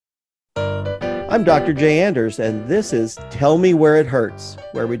I'm Dr. Jay Anders, and this is Tell Me Where It Hurts,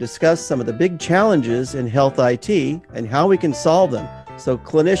 where we discuss some of the big challenges in health IT and how we can solve them so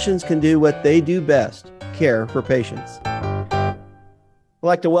clinicians can do what they do best, care for patients. I'd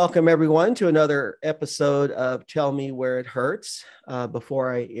like to welcome everyone to another episode of Tell Me Where It Hurts.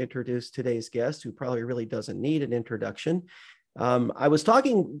 Before I introduce today's guest, who probably really doesn't need an introduction, I was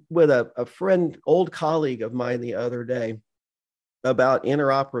talking with a friend, old colleague of mine the other day about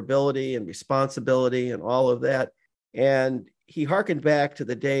interoperability and responsibility and all of that. And he harkened back to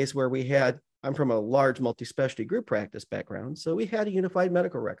the days where I'm from a large multi-specialty group practice background, so we had a unified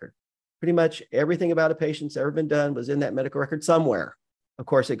medical record. Pretty much everything about a patient's ever been done was in that medical record somewhere. Of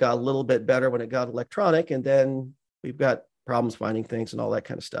course, it got a little bit better when it got electronic, and then we've got problems finding things and all that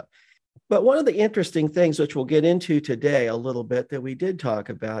kind of stuff. But one of the interesting things, which we'll get into today a little bit, that we did talk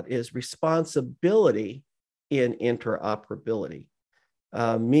about is responsibility in interoperability,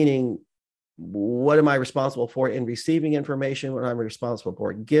 meaning what am I responsible for in receiving information, what am I responsible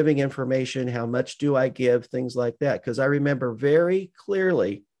for giving information, how much do I give, things like that. Because I remember very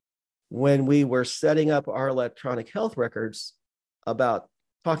clearly when we were setting up our electronic health records about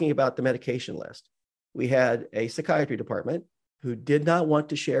talking about the medication list. We had a psychiatry department who did not want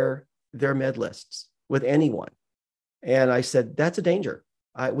to share their med lists with anyone. And I said, that's a danger.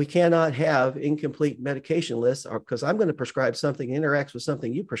 We cannot have incomplete medication lists because I'm going to prescribe something that interacts with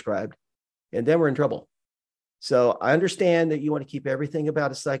something you prescribed, and then we're in trouble. So I understand that you want to keep everything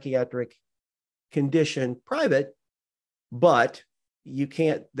about a psychiatric condition private, but you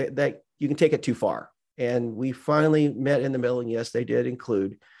can't, that you can take it too far. And we finally met in the middle, and yes, they did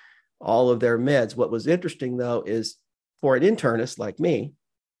include all of their meds. What was interesting, though, is for an internist like me,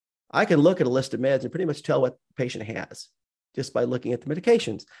 I can look at a list of meds and pretty much tell what the patient has just by looking at the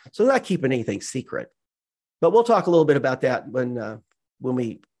medications. So they're not keeping anything secret. But we'll talk a little bit about that when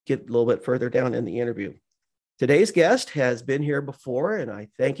we get a little bit further down in the interview. Today's guest has been here before, and I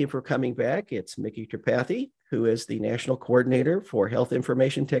thank you for coming back. It's Micky Tripathi, who is the National Coordinator for Health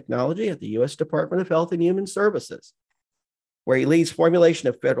Information Technology at the U.S. Department of Health and Human Services, where he leads formulation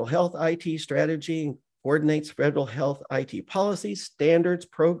of federal health IT strategy and coordinates federal health IT policies, standards,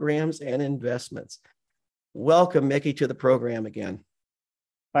 programs, and investments. Welcome, Micky, to the program again.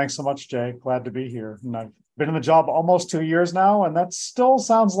 Thanks so much, Jay. Glad to be here. And I've been in the job almost 2 years now, and that still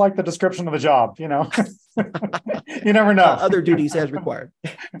sounds like the description of the job, you know. You never know. Other duties as required.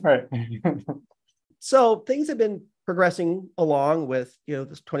 Right. So things have been progressing along with,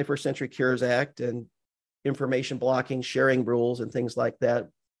 this 21st Century Cures Act and information blocking, sharing rules, and things like that.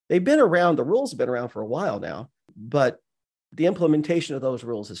 They've been around, the rules have been around for a while now, but the implementation of those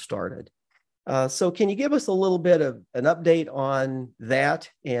rules has started. So can you give us a little bit of an update on that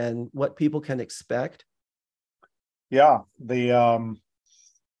and what people can expect? Yeah, the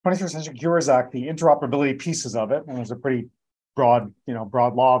 21st Century Cures Act, the interoperability pieces of it, and there's a pretty broad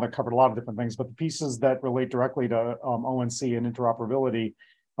law that covered a lot of different things, but the pieces that relate directly to ONC and interoperability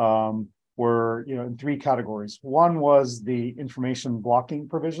were in three categories. One was the information blocking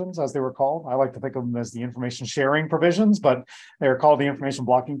provisions, as they were called. I like to think of them as the information sharing provisions, but they were called the information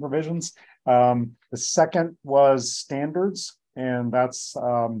blocking provisions. The second was standards, and that's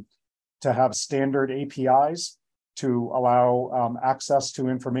to have standard APIs to allow access to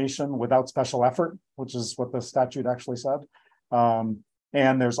information without special effort, which is what the statute actually said. And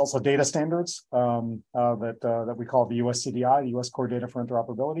there's also data standards that we call the USCDI, the US Core Data for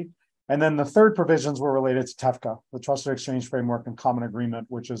Interoperability. And then the third provisions were related to TEFCA, the Trusted Exchange Framework and Common Agreement,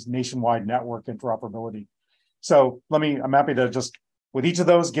 which is nationwide network interoperability. So I'm happy to just, with each of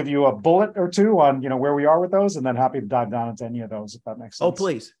those, give you a bullet or two on where we are with those, and then happy to dive down into any of those, if that makes sense. Oh,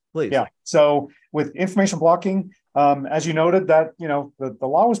 please. Yeah. So with information blocking, as you noted, that the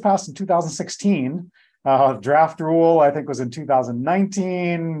law was passed in 2016. Draft rule, I think, was in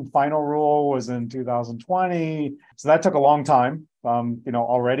 2019. Final rule was in 2020. So that took a long time,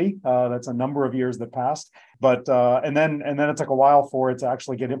 already. That's a number of years that passed. But and then it took a while for it to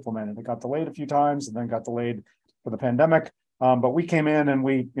actually get implemented. It got delayed a few times, and then got delayed for the pandemic. But we came in and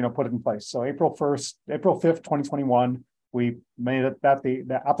we put it in place. So April 5th, 2021, we made it that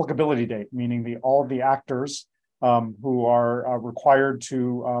the applicability date, meaning all of the actors who are required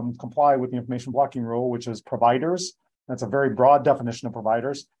to comply with the information blocking rule, which is providers. That's a very broad definition of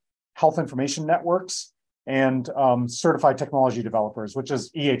providers, health information networks, and certified technology developers, which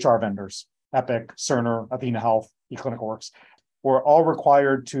is EHR vendors, Epic, Cerner, Athena Health, eClinicalWorks, were all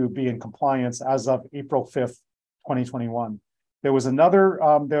required to be in compliance as of April 5th, 2021. There was another,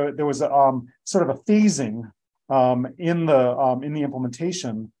 there was sort of a phasing in the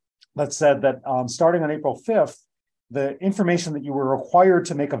implementation that said that starting on April 5th, the information that you were required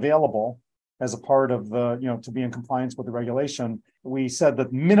to make available as a part of the, to be in compliance with the regulation, we said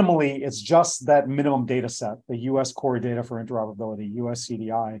that minimally, it's just that minimum data set, the US core data for interoperability, US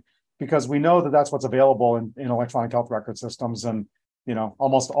CDI, because we know that that's what's available in electronic health record systems. And,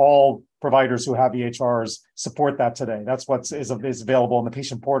 almost all providers who have EHRs support that today. That's what is available in the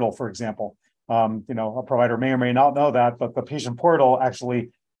patient portal, for example. A provider may or may not know that, but the patient portal actually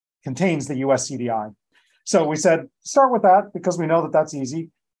contains the US CDI. So we said, start with that because we know that that's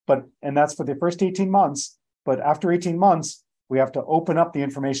easy, and that's for the first 18 months. But after 18 months, we have to open up the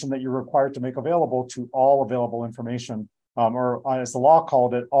information that you're required to make available to all available information, or as the law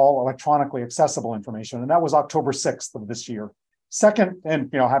called it, all electronically accessible information. And that was October 6th of this year. Second,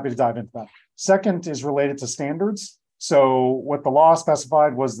 and happy to dive into that. Second is related to standards. So what the law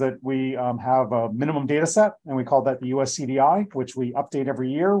specified was that we have a minimum data set, and we call that the US CDI, which we update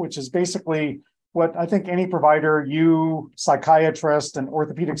every year, which is basically what I think any provider, you, psychiatrist, and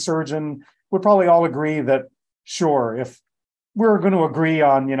orthopedic surgeon would probably all agree that, sure, if we're going to agree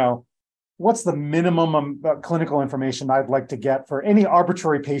on, what's the minimum clinical information I'd like to get for any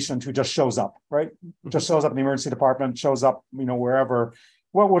arbitrary patient who just shows up, right? Just shows up in the emergency department, shows up, wherever.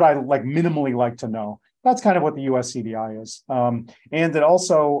 What would I minimally like to know? That's kind of what the US CDI is. And it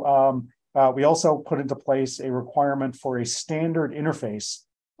also, we also put into place a requirement for a standard interface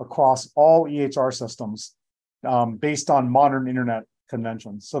across all EHR systems based on modern internet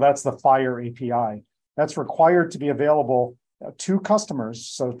conventions. So that's the FHIR API. That's required to be available to customers,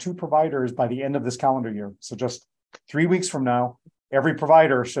 so to providers by the end of this calendar year. So just 3 weeks from now, every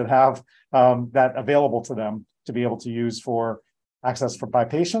provider should have that available to them to be able to use for access by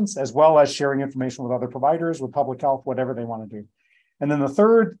patients, as well as sharing information with other providers, with public health, whatever they want to do. And then the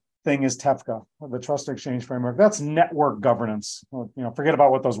third thing is TEFCA, the Trust Exchange Framework. That's network governance. Forget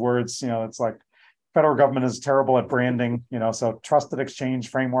about what those words, it's like federal government is terrible at branding, so Trusted Exchange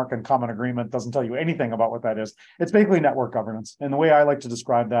Framework and Common Agreement doesn't tell you anything about what that is. It's basically network governance. And the way I like to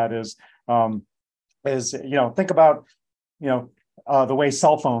describe that is think about, the way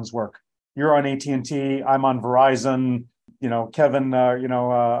cell phones work. You're on AT&T, I'm on Verizon, Kevin, from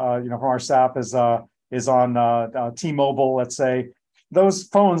our staff is on T-Mobile, let's say. Those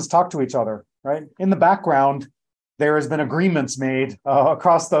phones talk to each other, right? In the background, there has been agreements made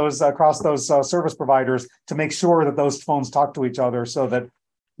across those service providers to make sure that those phones talk to each other, so that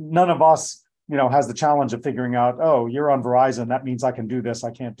none of us, has the challenge of figuring out, oh, you're on Verizon, that means I can do this,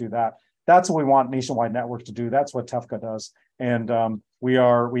 I can't do that. That's what we want nationwide networks to do. That's what TEFCA does, and we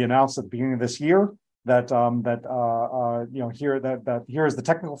announced at the beginning of this year that here is the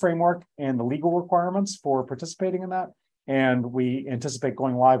technical framework and the legal requirements for participating in that. And we anticipate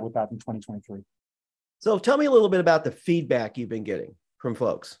going live with that in 2023. So tell me a little bit about the feedback you've been getting from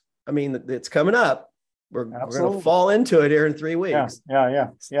folks. I mean, it's coming up. We're going to fall into it here in 3 weeks.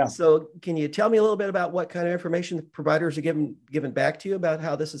 Yeah. So can you tell me a little bit about what kind of information the providers are giving back to you about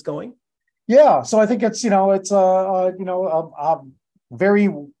how this is going? Yeah. So I think it's, a very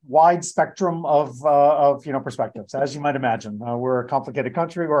wide spectrum of perspectives, as you might imagine. We're a complicated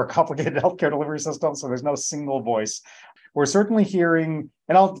country, we're a complicated healthcare delivery system, so there's no single voice. We're certainly hearing,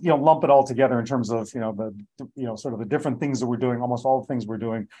 and I'll lump it all together in terms of sort of the different things that we're doing, almost all the things we're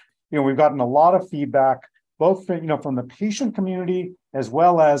doing. We've gotten a lot of feedback, both from the patient community as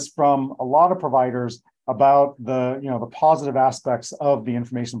well as from a lot of providers about the positive aspects of the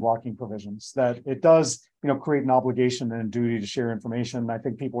information blocking provisions, that it does create an obligation and a duty to share information. I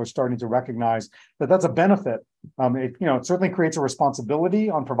think people are starting to recognize that that's a benefit. It certainly creates a responsibility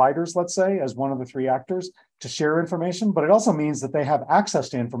on providers, let's say, as one of the three actors, to share information, but it also means that they have access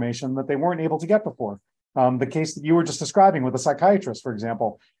to information that they weren't able to get before. The case that you were just describing with a psychiatrist, for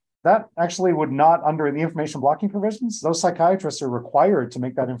example, that actually would not, under the information blocking provisions, those psychiatrists are required to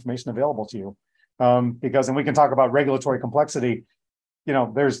make that information available to you. Because, and we can talk about regulatory complexity,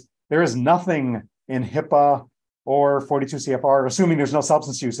 there is nothing in HIPAA or 42 CFR, assuming there's no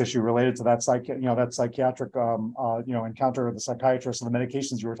substance use issue related to that psychiatric encounter with the psychiatrist and the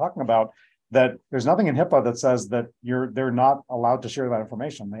medications you were talking about, that there's nothing in HIPAA that says that they're not allowed to share that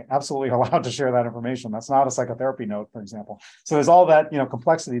information. They absolutely are allowed to share that information. That's not a psychotherapy note, for example. So there's all that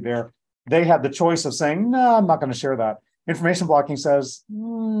complexity there. They had the choice of saying, no, I'm not going to share that. Information blocking says,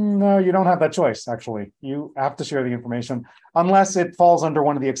 no, you don't have that choice, actually. You have to share the information unless it falls under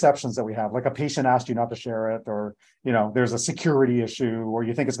one of the exceptions that we have, like a patient asked you not to share it, or there's a security issue, or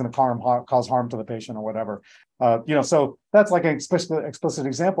you think it's going to cause harm to the patient or whatever. So that's like an explicit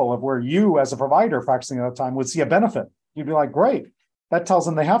example of where you, as a provider practicing at that time, would see a benefit. You'd be like, great, that tells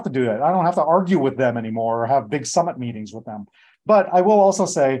them they have to do that. I don't have to argue with them anymore or have big summit meetings with them. But I will also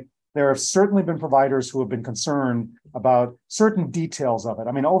say, there have certainly been providers who have been concerned about certain details of it.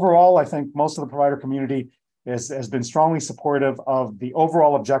 I mean, overall, I think most of the provider community has been strongly supportive of the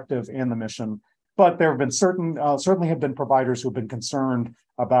overall objective and the mission. But there have been certainly have been providers who have been concerned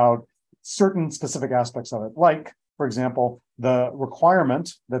about certain specific aspects of it, like, for example, the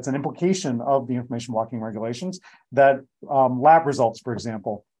requirement that's an implication of the information blocking regulations that lab results, for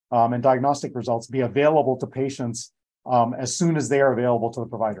example, and diagnostic results be available to patients as soon as they are available to the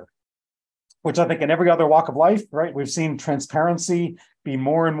provider. Which I think in every other walk of life, right, we've seen transparency be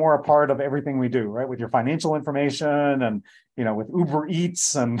more and more a part of everything we do, right, with your financial information and, with Uber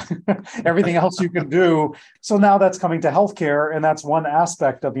Eats and everything else you can do. So now that's coming to healthcare, and that's one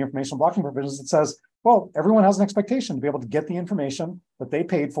aspect of the information blocking provisions that says, well, everyone has an expectation to be able to get the information that they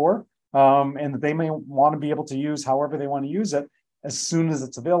paid for, and that they may want to be able to use however they want to use it as soon as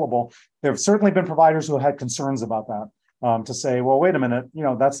it's available. There have certainly been providers who have had concerns about that. To say, well, wait a minute,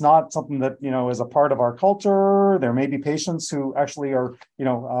 that's not something that, is a part of our culture. There may be patients who actually are,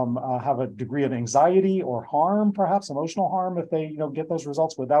 have a degree of anxiety or harm, perhaps emotional harm, if they, get those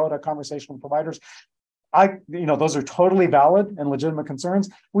results without a conversation with providers. Those are totally valid and legitimate concerns.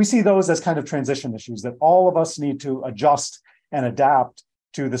 We see those as kind of transition issues that all of us need to adjust and adapt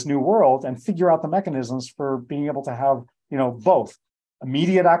to this new world and figure out the mechanisms for being able to have, both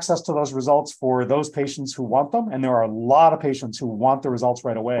immediate access to those results for those patients who want them. And there are a lot of patients who want the results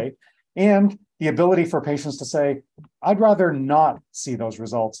right away. And the ability for patients to say, I'd rather not see those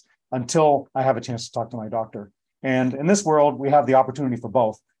results until I have a chance to talk to my doctor. And in this world, we have the opportunity for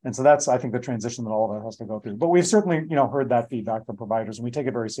both. And so that's, I think, the transition that all of us has to go through. But we've certainly, heard that feedback from providers, and we take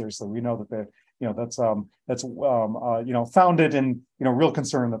it very seriously. We know that that's founded in, real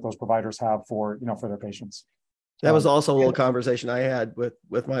concern that those providers have for their patients. That was also a little conversation I had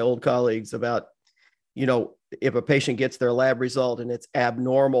with my old colleagues about, if a patient gets their lab result and it's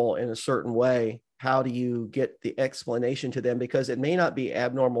abnormal in a certain way, how do you get the explanation to them? Because it may not be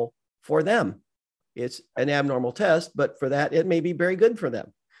abnormal for them. It's an abnormal test, but for that, it may be very good for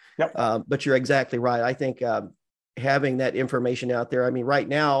them. Yep. But you're exactly right. I think having that information out there, I mean, right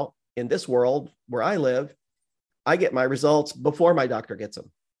now in this world where I live, I get my results before my doctor gets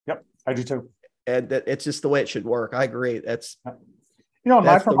them. Yep, I do too. And that it's just the way it should work. I agree. That's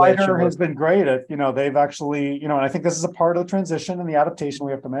my provider has been great at, they've actually, and I think this is a part of the transition and the adaptation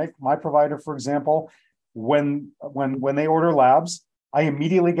we have to make. My provider, for example, when they order labs, I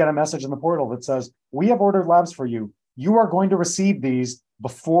immediately get a message in the portal that says, we have ordered labs for you. You are going to receive these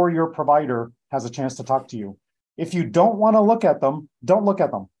before your provider has a chance to talk to you. If you don't want to look at them, don't look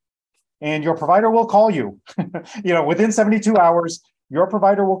at them. And your provider will call you. Within 72 hours, your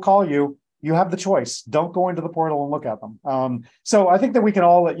provider will call you. You have the choice. Don't go into the portal and look at them. So I think that we can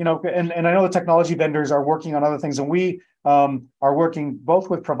all, and I know the technology vendors are working on other things, and we are working both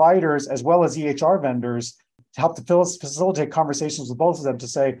with providers as well as EHR vendors to help to facilitate conversations with both of them to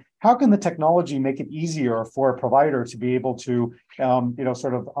say, how can the technology make it easier for a provider to be able to,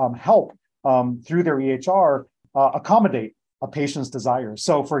 help through their EHR accommodate a patient's desires.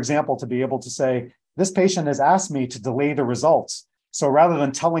 So, for example, to be able to say, this patient has asked me to delay the results. So rather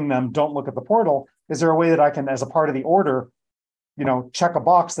than telling them, don't look at the portal, is there a way that I can, as a part of the order, check a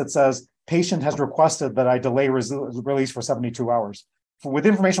box that says, patient has requested that I delay release for 72 hours. With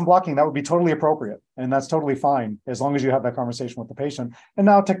information blocking, that would be totally appropriate. And that's totally fine, as long as you have that conversation with the patient. And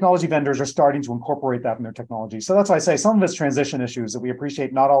now technology vendors are starting to incorporate that in their technology. So that's why I say some of it's transition issues that we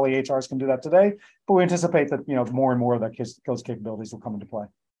appreciate. Not all EHRs can do that today, but we anticipate that, more and more of those capabilities will come into play.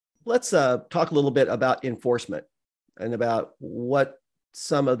 Let's talk a little bit about enforcement and about what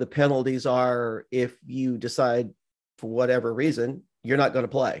some of the penalties are if you decide, for whatever reason, you're not going to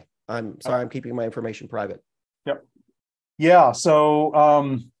play. I'm sorry, I'm keeping my information private. Yep. Yeah. So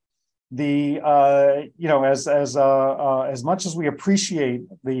as much as we appreciate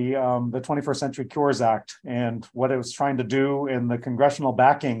the 21st Century Cures Act and what it was trying to do and the congressional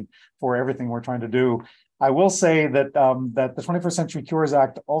backing for everything we're trying to do, I will say that that the 21st Century Cures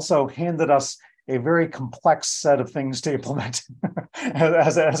Act also handed us a very complex set of things to implement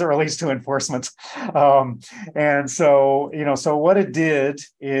as it relates to enforcement. And so, so what it did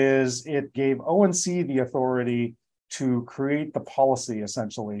is it gave ONC the authority to create the policy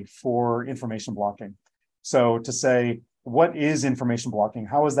essentially for information blocking. So to say, what is information blocking?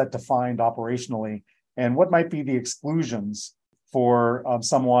 How is that defined operationally? And what might be the exclusions for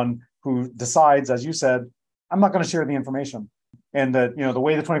someone who decides, as you said, I'm not going to share the information. And that, the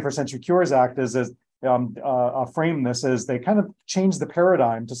way the 21st Century Cures Act is frame this is they kind of change the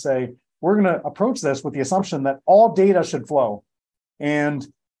paradigm to say, we're going to approach this with the assumption that all data should flow. And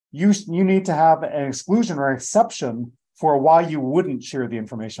you need to have an exclusion or exception for why you wouldn't share the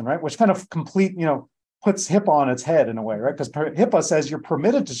information, right? Which kind of puts HIPAA on its head in a way, right? Because HIPAA says you're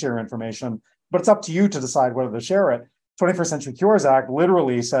permitted to share information, but it's up to you to decide whether to share it. 21st Century Cures Act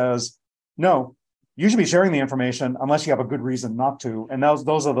literally says, no, you should be sharing the information unless you have a good reason not to. And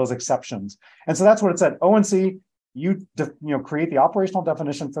those are those exceptions. And so that's what it said. ONC, you create the operational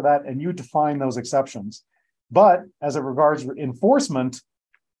definition for that, and you define those exceptions. But as it regards enforcement,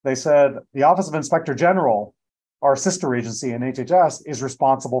 they said the Office of Inspector General, our sister agency in HHS, is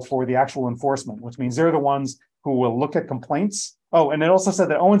responsible for the actual enforcement, which means they're the ones who will look at complaints. Oh, and it also said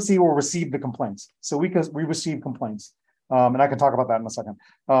that ONC will receive the complaints. So we receive complaints. And I can talk about that in a second.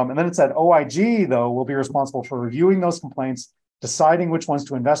 And then it said OIG, though, will be responsible for reviewing those complaints, deciding which ones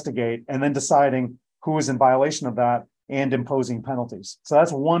to investigate, and then deciding who is in violation of that and imposing penalties. So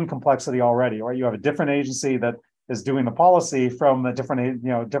that's one complexity already, right? You have a different agency that is doing the policy from a different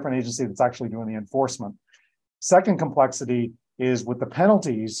agency that's actually doing the enforcement. Second complexity is with the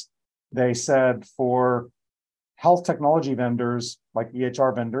penalties. They said for health technology vendors like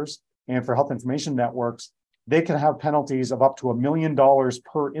EHR vendors and for health information networks, they can have penalties of up to $1 million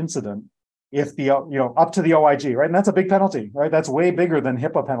per incident if up to the OIG, right? And that's a big penalty, right? That's way bigger than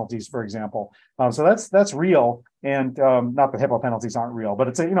HIPAA penalties, for example. So that's real, and not that HIPAA penalties aren't real, but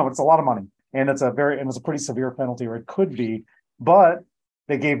it's a lot of money, and it's a pretty severe penalty, or it could be. But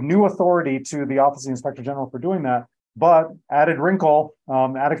they gave new authority to the Office of the Inspector General for doing that. But added wrinkle,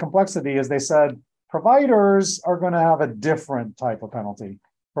 added complexity, is they said providers are going to have a different type of penalty.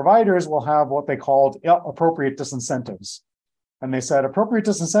 Providers will have what they called appropriate disincentives. And they said appropriate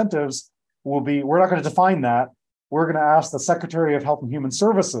disincentives will be, we're not going to define that. We're going to ask the Secretary of Health and Human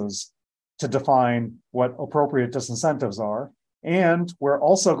Services to define what appropriate disincentives are. And we're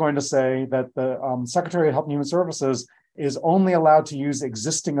also going to say that the Secretary of Health and Human Services is only allowed to use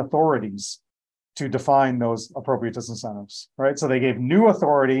existing authorities to define those appropriate disincentives, right? So they gave new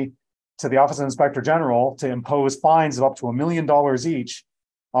authority to the Office of Inspector General to impose fines of up to $1 million each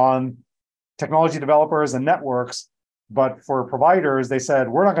on technology developers and networks. But for providers, they said,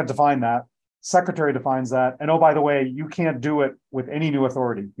 we're not going to define that. Secretary defines that. And oh, by the way, you can't do it with any new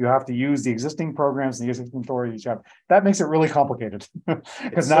authority. You have to use the existing programs and the existing authorities you have. That makes it really complicated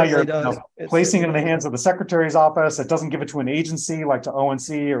because now you're placing it in the hands of the Secretary's office. It doesn't give it to an agency like to ONC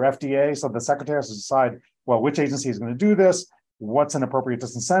or FDA. So the Secretary has to decide, well, which agency is going to do this? What's an appropriate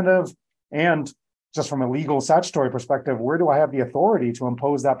disincentive? And just from a legal statutory perspective, where do I have the authority to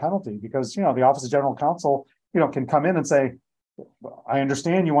impose that penalty? Because, the Office of General Counsel, can come in and say, I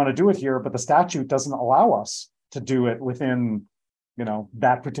understand you want to do it here, but the statute doesn't allow us to do it within,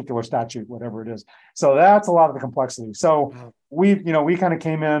 that particular statute, whatever it is. So that's a lot of the complexity. So we kind of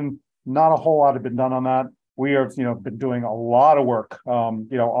came in, not a whole lot had been done on that. We have, been doing a lot of work,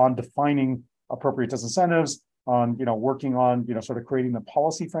 on defining appropriate disincentives, on, working on, sort of creating the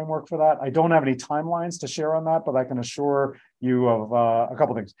policy framework for that. I don't have any timelines to share on that, but I can assure you of a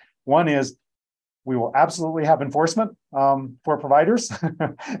couple of things. One is, we will absolutely have enforcement for providers,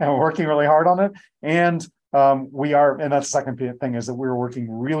 and we're working really hard on it. And and that's the second thing, is that we're working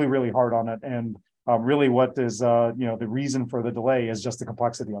really, really hard on it. And really what is, the reason for the delay is just the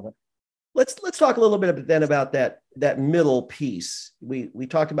complexity of it. Let's talk a little bit then about that middle piece. We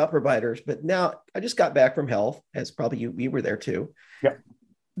talked about providers, but now I just got back from health, as probably you were there too. Yeah.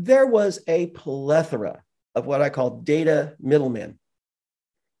 There was a plethora of what I call data middlemen,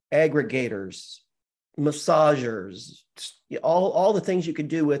 aggregators, massagers, all the things you could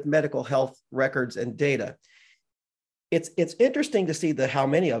do with medical health records and data. It's interesting to see how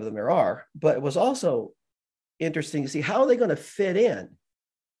many of them there are, but it was also interesting to see how are they going to fit in,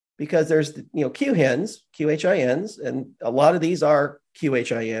 because there's QHINs, and a lot of these are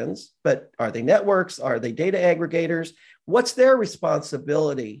QHINs, but are they networks? Are they data aggregators? What's their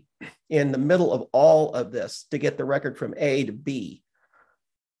responsibility in the middle of all of this to get the record from A to B?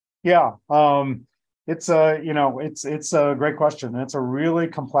 Yeah. It's a great question. It's a really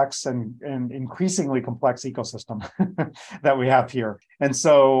complex and increasingly complex ecosystem that we have here. And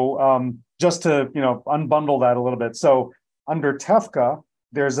so just to, unbundle that a little bit. So under TEFCA,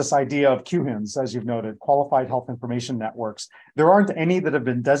 there's this idea of QHINs, as you've noted, Qualified Health Information Networks. There aren't any that have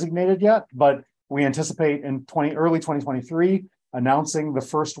been designated yet, but we anticipate in early 2023 announcing the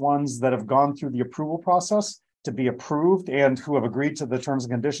first ones that have gone through the approval process to be approved and who have agreed to the terms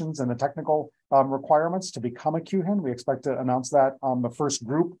and conditions and the technical requirements to become a QHIN. We expect to announce that on the first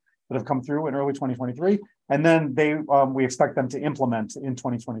group that have come through in early 2023. And then we expect them to implement in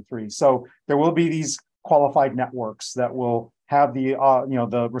 2023. So there will be these qualified networks that will have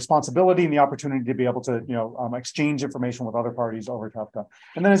the responsibility and the opportunity to be able to, exchange information with other parties over TEFCA.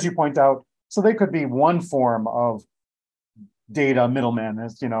 And then as you point out, so they could be one form of data middlemen,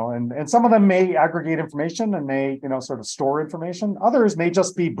 as you know, and some of them may aggregate information and may, sort of store information. Others may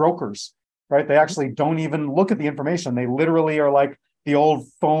just be brokers, right? They actually don't even look at the information. They literally are like the old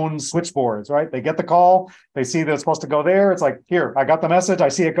phone switchboards, right? They get the call, they see that it's supposed to go there. It's like, here, I got the message. I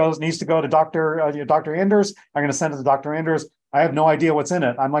see it needs to go to Dr. Anders. I'm going to send it to Dr. Anders. I have no idea what's in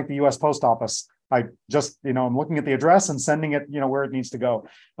it. I'm like the US Post Office. I just, I'm looking at the address and sending it, where it needs to go.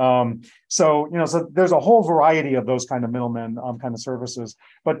 So there's a whole variety of those kind of middlemen kind of services.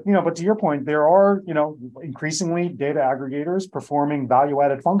 But to your point, there are, increasingly data aggregators performing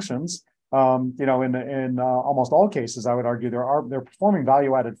value-added functions. In almost all cases, I would argue they're performing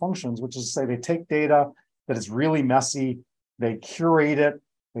value-added functions, which is to say they take data that is really messy, they curate it,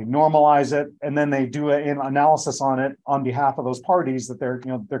 they normalize it, and then they do an analysis on it on behalf of those parties that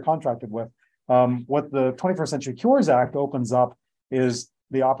they're contracted with. What the 21st Century Cures Act opens up is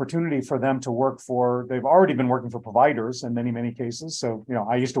the opportunity for them to work for, they've already been working for providers in many, many cases. So,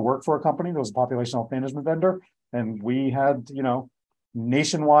 I used to work for a company that was a population health management vendor, and we had,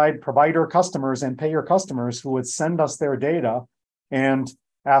 nationwide provider customers and payer customers who would send us their data and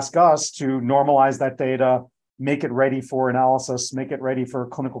ask us to normalize that data, make it ready for analysis, make it ready for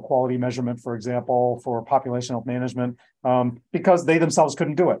clinical quality measurement, for example, for population health management, because they themselves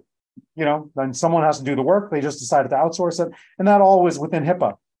couldn't do it. Then someone has to do the work. They just decided to outsource it. And that all was within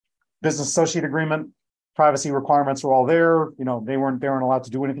HIPAA. Business associate agreement, privacy requirements were all there. They weren't allowed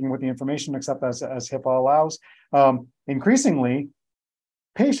to do anything with the information except as HIPAA allows. Increasingly,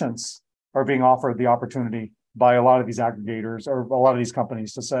 patients are being offered the opportunity by a lot of these aggregators or a lot of these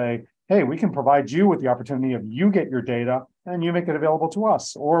companies to say, hey, we can provide you with the opportunity of you get your data and you make it available to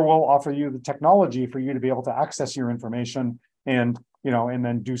us, or we'll offer you the technology for you to be able to access your information and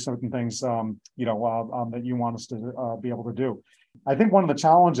then do certain things, that you want us to be able to do. I think one of the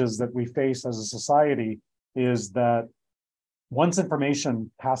challenges that we face as a society is that once information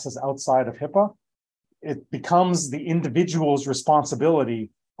passes outside of HIPAA, it becomes the individual's responsibility,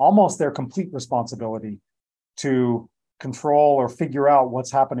 almost their complete responsibility, to control or figure out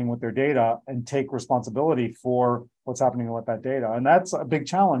what's happening with their data and take responsibility for what's happening with that data. And that's a big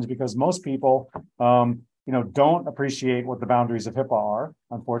challenge because most people, don't appreciate what the boundaries of HIPAA are,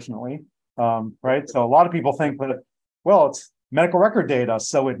 unfortunately, right? So a lot of people think that, well, it's medical record data,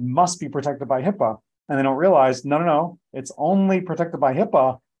 so it must be protected by HIPAA. And they don't realize, no, it's only protected by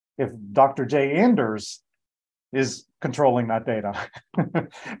HIPAA if Dr. J. Anders is controlling that data.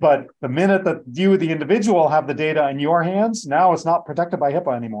 But the minute that you, the individual, have the data in your hands, now it's not protected by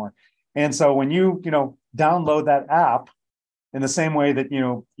HIPAA anymore. And so when you, download that app in the same way that,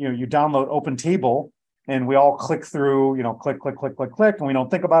 you download Open Table and we all click through, click, and we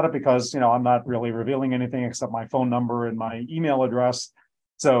don't think about it because, I'm not really revealing anything except my phone number and my email address.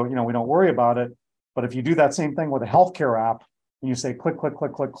 So, we don't worry about it. But if you do that same thing with a healthcare app and you say, click,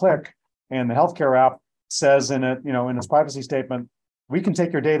 and the healthcare app says in it, in its privacy statement, we can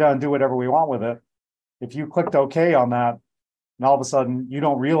take your data and do whatever we want with it. If you clicked OK on that, and all of a sudden you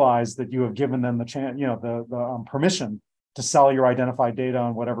don't realize that you have given them the chance, the permission to sell your identified data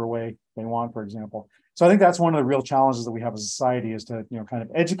in whatever way they want, for example. So I think that's one of the real challenges that we have as a society is to, kind of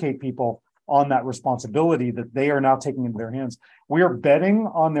educate people on that responsibility that they are now taking into their hands. We are betting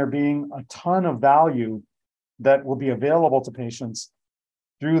on there being a ton of value that will be available to patients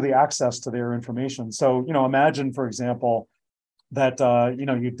through the access to their information. So, imagine, for example, that,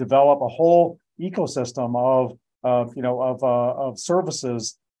 you develop a whole ecosystem of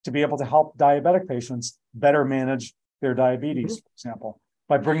services to be able to help diabetic patients better manage their diabetes, for example,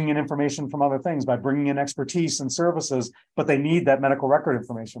 by bringing in information from other things, by bringing in expertise and services, but they need that medical record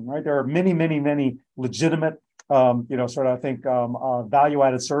information, right? There are many, many, many legitimate,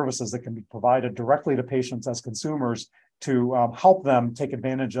 value-added services that can be provided directly to patients as consumers to help them take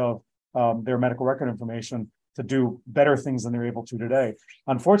advantage of their medical record information to do better things than they're able to today.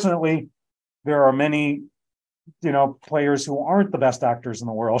 Unfortunately, there are many, players who aren't the best actors in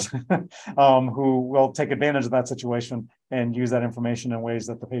the world who will take advantage of that situation and use that information in ways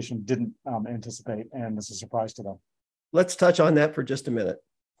that the patient didn't anticipate, and it's a surprise to them. Let's touch on that for just a minute.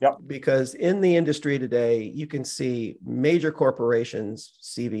 Yep. Because in the industry today, you can see major corporations,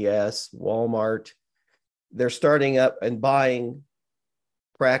 CVS, Walmart, they're starting up and buying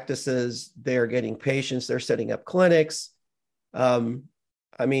practices. They're getting patients. They're setting up clinics. Being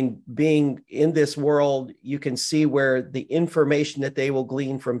in this world, you can see where the information that they will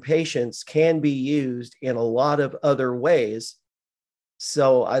glean from patients can be used in a lot of other ways.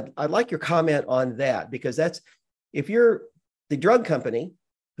 So I'd like your comment on that, because that's, if you're the drug company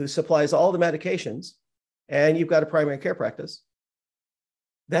who supplies all the medications and you've got a primary care practice,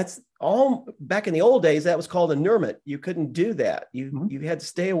 That's all back in the old days, that was called annulment. You couldn't do that. You had to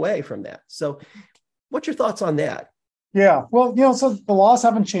stay away from that. So what's your thoughts on that? Yeah, well, so the laws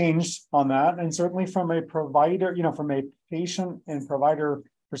haven't changed on that. And certainly from a provider, from a patient and provider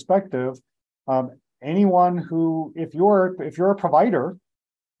perspective, anyone who, if you're a provider,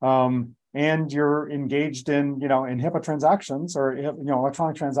 and you're engaged in HIPAA transactions or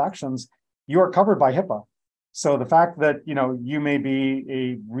electronic transactions, you are covered by HIPAA. So the fact that you may be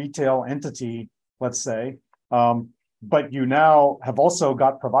a retail entity, let's say, but you now have also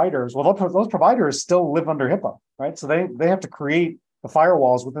got providers. Well, those providers still live under HIPAA, right? So they have to create the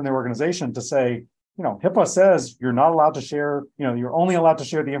firewalls within their organization to say, HIPAA says you're not allowed to share. You're only allowed to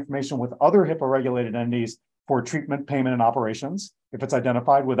share the information with other HIPAA regulated entities for treatment, payment, and operations if it's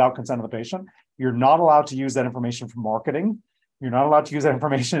identified without consent of the patient. You're not allowed to use that information for marketing. You're not allowed to use that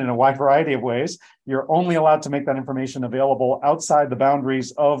information in a wide variety of ways. You're only allowed to make that information available outside the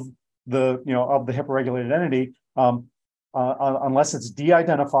boundaries of the HIPAA regulated entity, unless it's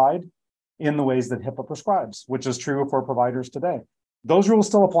de-identified in the ways that HIPAA prescribes, which is true for providers today. Those rules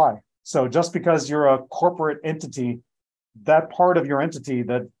still apply. So just because you're a corporate entity, that part of your entity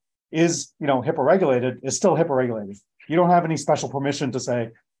that is HIPAA regulated is still HIPAA regulated. You don't have any special permission to say,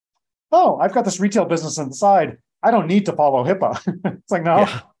 oh, I've got this retail business on the side, I don't need to follow HIPAA. It's like, no,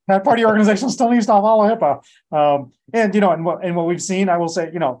 that part of your organization still needs to follow HIPAA. And what we've seen, I will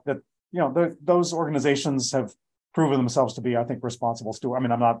say, those organizations have proven themselves to be, I think, responsible stewards. I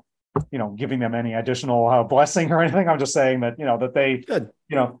mean, I'm not, giving them any additional blessing or anything. I'm just saying that,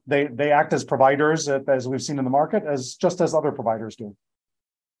 that they act as providers, as we've seen in the market, just as other providers do.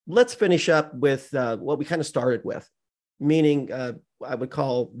 Let's finish up with what we kind of started with, meaning I would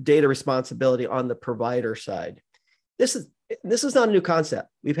call data responsibility on the provider side. This is not a new concept.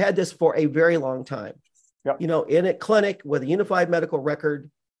 We've had this for a very long time. Yep. In a clinic with a unified medical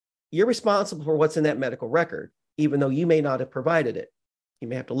record, you're responsible for what's in that medical record, even though you may not have provided it. You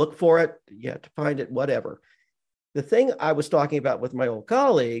may have to look for it, you have to find it, whatever. The thing I was talking about with my old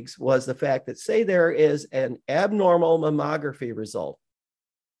colleagues was the fact that, say there is an abnormal mammography result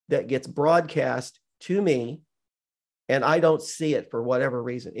that gets broadcast to me, and I don't see it for whatever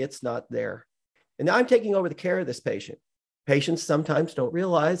reason. It's not there. And now I'm taking over the care of this patient. Patients sometimes don't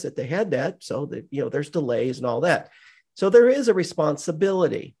realize that they had that, so that there's delays and all that. So there is a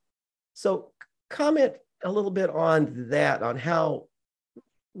responsibility. So comment a little bit on that, on how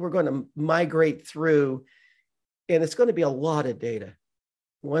we're going to migrate through, and it's going to be a lot of data.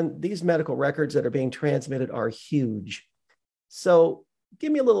 These medical records that are being transmitted are huge. So give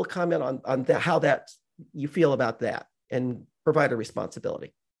me a little comment on that, how you feel about that and provider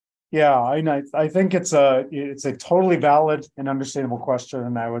responsibility. Yeah, I think it's a totally valid and understandable question,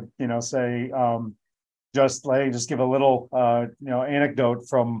 and I would say just give a little anecdote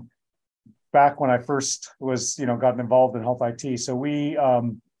from back when I first was gotten involved in health IT. So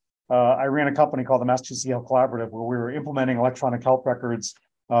I ran a company called the Massachusetts Health Collaborative, where we were implementing electronic health records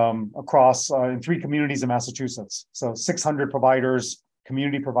across in 3 communities in Massachusetts. So 600 providers,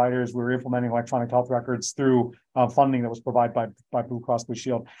 community providers, we were implementing electronic health records through funding that was provided by Blue Cross Blue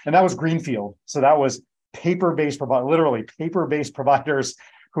Shield. And that was greenfield. So that was literally paper-based providers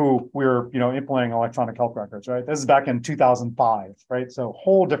who we were implementing electronic health records, right? This is back in 2005, right? So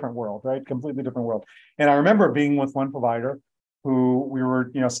whole different world, right? Completely different world. And I remember being with one provider who we were,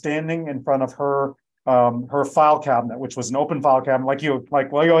 standing in front of her file cabinet, which was an open file cabinet, like you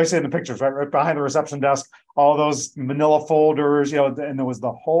always say in the pictures, right behind the reception desk, all those manila folders, and there was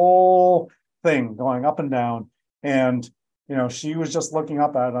the whole thing going up and down. And, she was just looking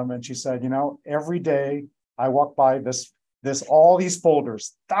up at them, and she said, every day I walk by all these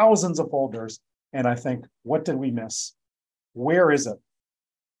folders, thousands of folders, and I think, what did we miss? Where is it?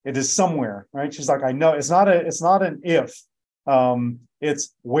 It is somewhere, right? She's like, I know it's not an if,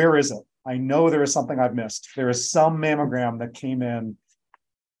 it's where is it? I know there is something I've missed. There is some mammogram that came in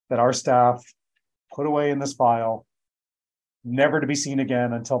that our staff put away in this file, never to be seen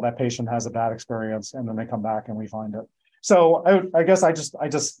again until that patient has a bad experience, and then they come back and we find it. So I guess I just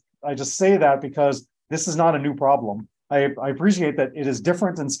say that because this is not a new problem. I appreciate that it is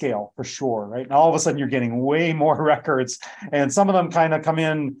different in scale for sure, right? And all of a sudden you're getting way more records, and some of them kind of come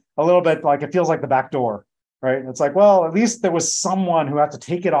in a little bit like it feels like the back door, right? It's like, well, at least there was someone who had to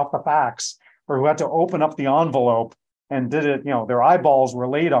take it off the fax or who had to open up the envelope and did it, their eyeballs were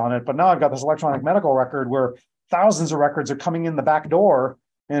laid on it. But now I've got this electronic medical record where thousands of records are coming in the back door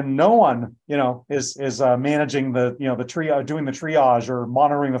and no one, is managing the, the doing the triage or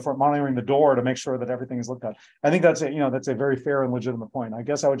monitoring the door to make sure that everything is looked at. I think that's a very fair and legitimate point. I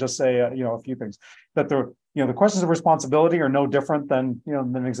guess I would just say, a few things, that the questions of responsibility are no different than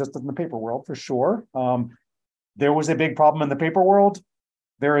existed in the paper world, for sure. There was a big problem in the paper world.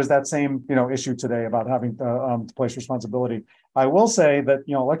 There is that same, issue today about having to place responsibility. I will say that,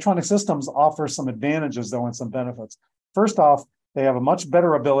 electronic systems offer some advantages, though, and some benefits. First off, they have a much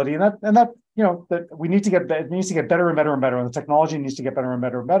better ability, and that we need to get, it needs to get better and better and better, and the technology needs to get better and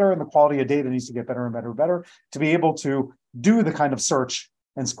better and better, and the quality of data needs to get better and better and better to be able to do the kind of search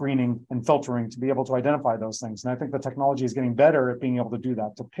and screening and filtering to be able to identify those things. And I think the technology is getting better at being able to do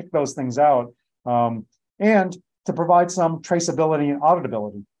that, to pick those things out, and to provide some traceability and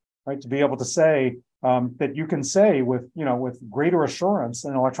auditability, right? To be able to say that you can say with greater assurance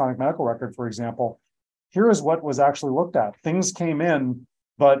in an electronic medical record, for example, here is what was actually looked at. Things came in,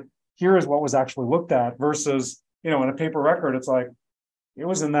 but here is what was actually looked at, versus, in a paper record, it's like, it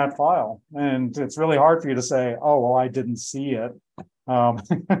was in that file. And it's really hard for you to say, oh, well, I didn't see it. Because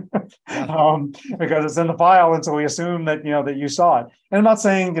it's in the file, and so we assume that that you saw it. And I'm not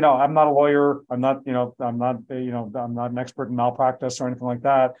saying I'm not a lawyer, I'm not an expert in malpractice or anything like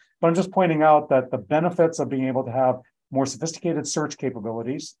that, but I'm just pointing out that the benefits of being able to have more sophisticated search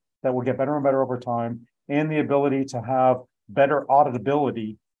capabilities that will get better and better over time, and the ability to have better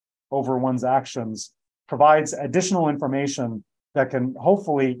auditability over one's actions, provides additional information that can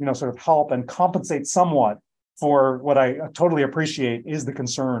hopefully sort of help and compensate somewhat for what I totally appreciate is the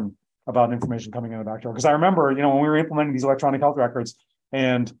concern about information coming in the back door. Because I remember, when we were implementing these electronic health records,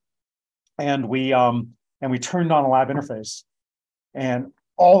 and we turned on a lab interface, and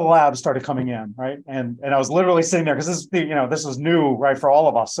all the labs started coming in, right? And I was literally sitting there, because this was new, right, for all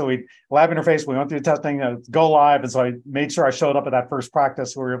of us. So lab interface, we went through the testing, go live, and so I made sure I showed up at that first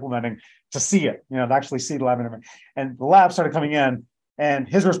practice we were implementing to see it, to actually see the lab interface. And the lab started coming in, and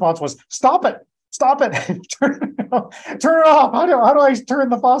his response was, "Stop it! Stop it! turn it off! How do I turn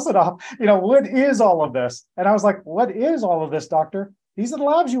the faucet off? What is all of this?" And I was like, "What is all of this, doctor? These are the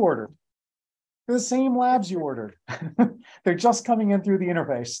labs you ordered. They're the same labs you ordered. They're just coming in through the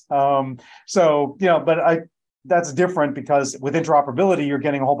interface." But that's different, because with interoperability, you're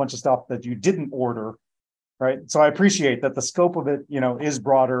getting a whole bunch of stuff that you didn't order, right? So I appreciate that the scope of it, is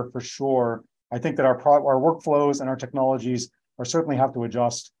broader for sure. I think that our workflows and our technologies are certainly have to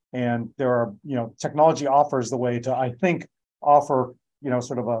adjust. And there are, technology offers the way to, I think, offer,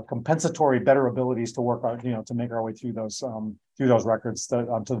 sort of a compensatory better abilities to work out, to make our way through those records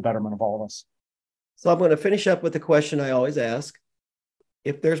to the betterment of all of us. So I'm going to finish up with the question I always ask.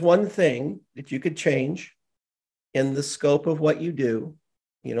 If there's one thing that you could change in the scope of what you do,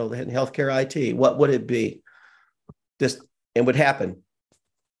 in healthcare IT, what would it be? It would happen.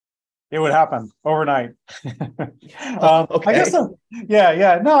 It would happen overnight. Okay. I guess. No,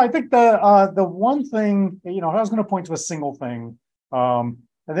 I think the one thing, if I was going to point to a single thing, I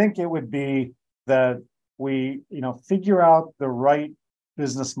think it would be that we, figure out the right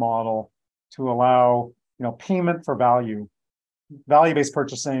business model to allow, payment for value-based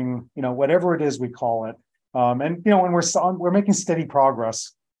purchasing, whatever it is we call it. And we're making steady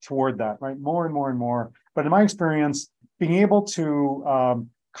progress toward that, right? More and more and more. But in my experience, being able to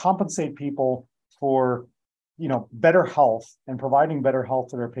compensate people for, better health and providing better health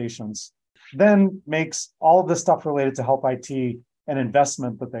to their patients, then makes all of this stuff related to health IT an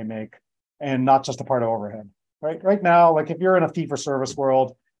investment that they make, and not just a part of overhead, right? Right now, like if you're in a fee-for-service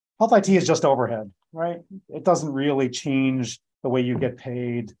world, health IT is just overhead, right? It doesn't really change the way you get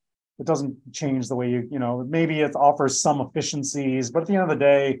paid. It doesn't change the way maybe it offers some efficiencies, but at the end of the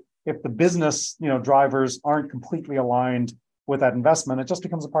day, if the business, drivers aren't completely aligned with that investment, it just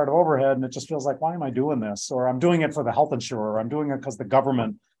becomes a part of overhead, and it just feels like, why am I doing this? Or I'm doing it for the health insurer. I'm doing it because the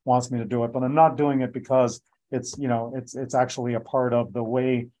government wants me to do it, but I'm not doing it because it's actually a part of the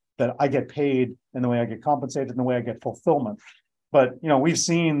way that I get paid, and the way I get compensated, and the way I get fulfillment. But we've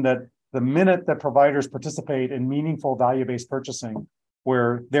seen that the minute that providers participate in meaningful value-based purchasing,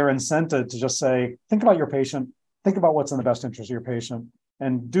 where they're incented to just say, think about your patient, think about what's in the best interest of your patient,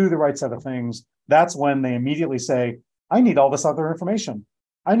 and do the right set of things, that's when they immediately say, I need all this other information.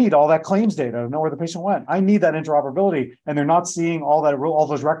 I need all that claims data to know where the patient went. I need that interoperability. And they're not seeing all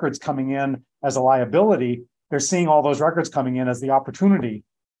those records coming in as a liability. They're seeing all those records coming in as the opportunity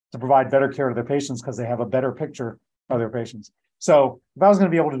to provide better care to their patients, because they have a better picture of their patients. So if I was going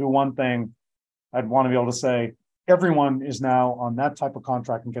to be able to do one thing, I'd want to be able to say, everyone is now on that type of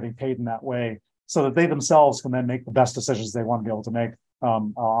contract and getting paid in that way, so that they themselves can then make the best decisions they want to be able to make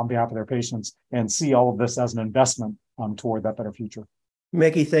on behalf of their patients, and see all of this as an investment toward that better future.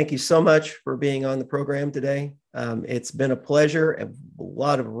 Micky, thank you so much for being on the program today. It's been a pleasure and a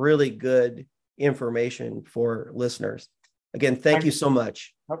lot of really good information for listeners. Again, thank you so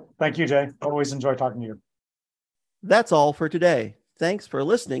much. Thank you, Jay. Always enjoy talking to you. That's all for today. Thanks for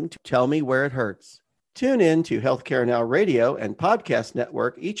listening to Tell Me Where It Hurts. Tune in to Healthcare Now Radio and Podcast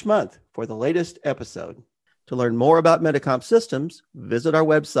Network each month for the latest episode. To learn more about Medicomp systems, visit our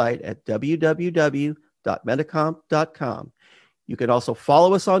website at www.medicomp.com. You can also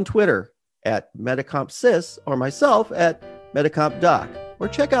follow us on Twitter at MedicompSys or myself at MedicompDoc, or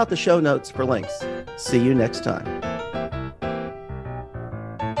check out the show notes for links. See you next time.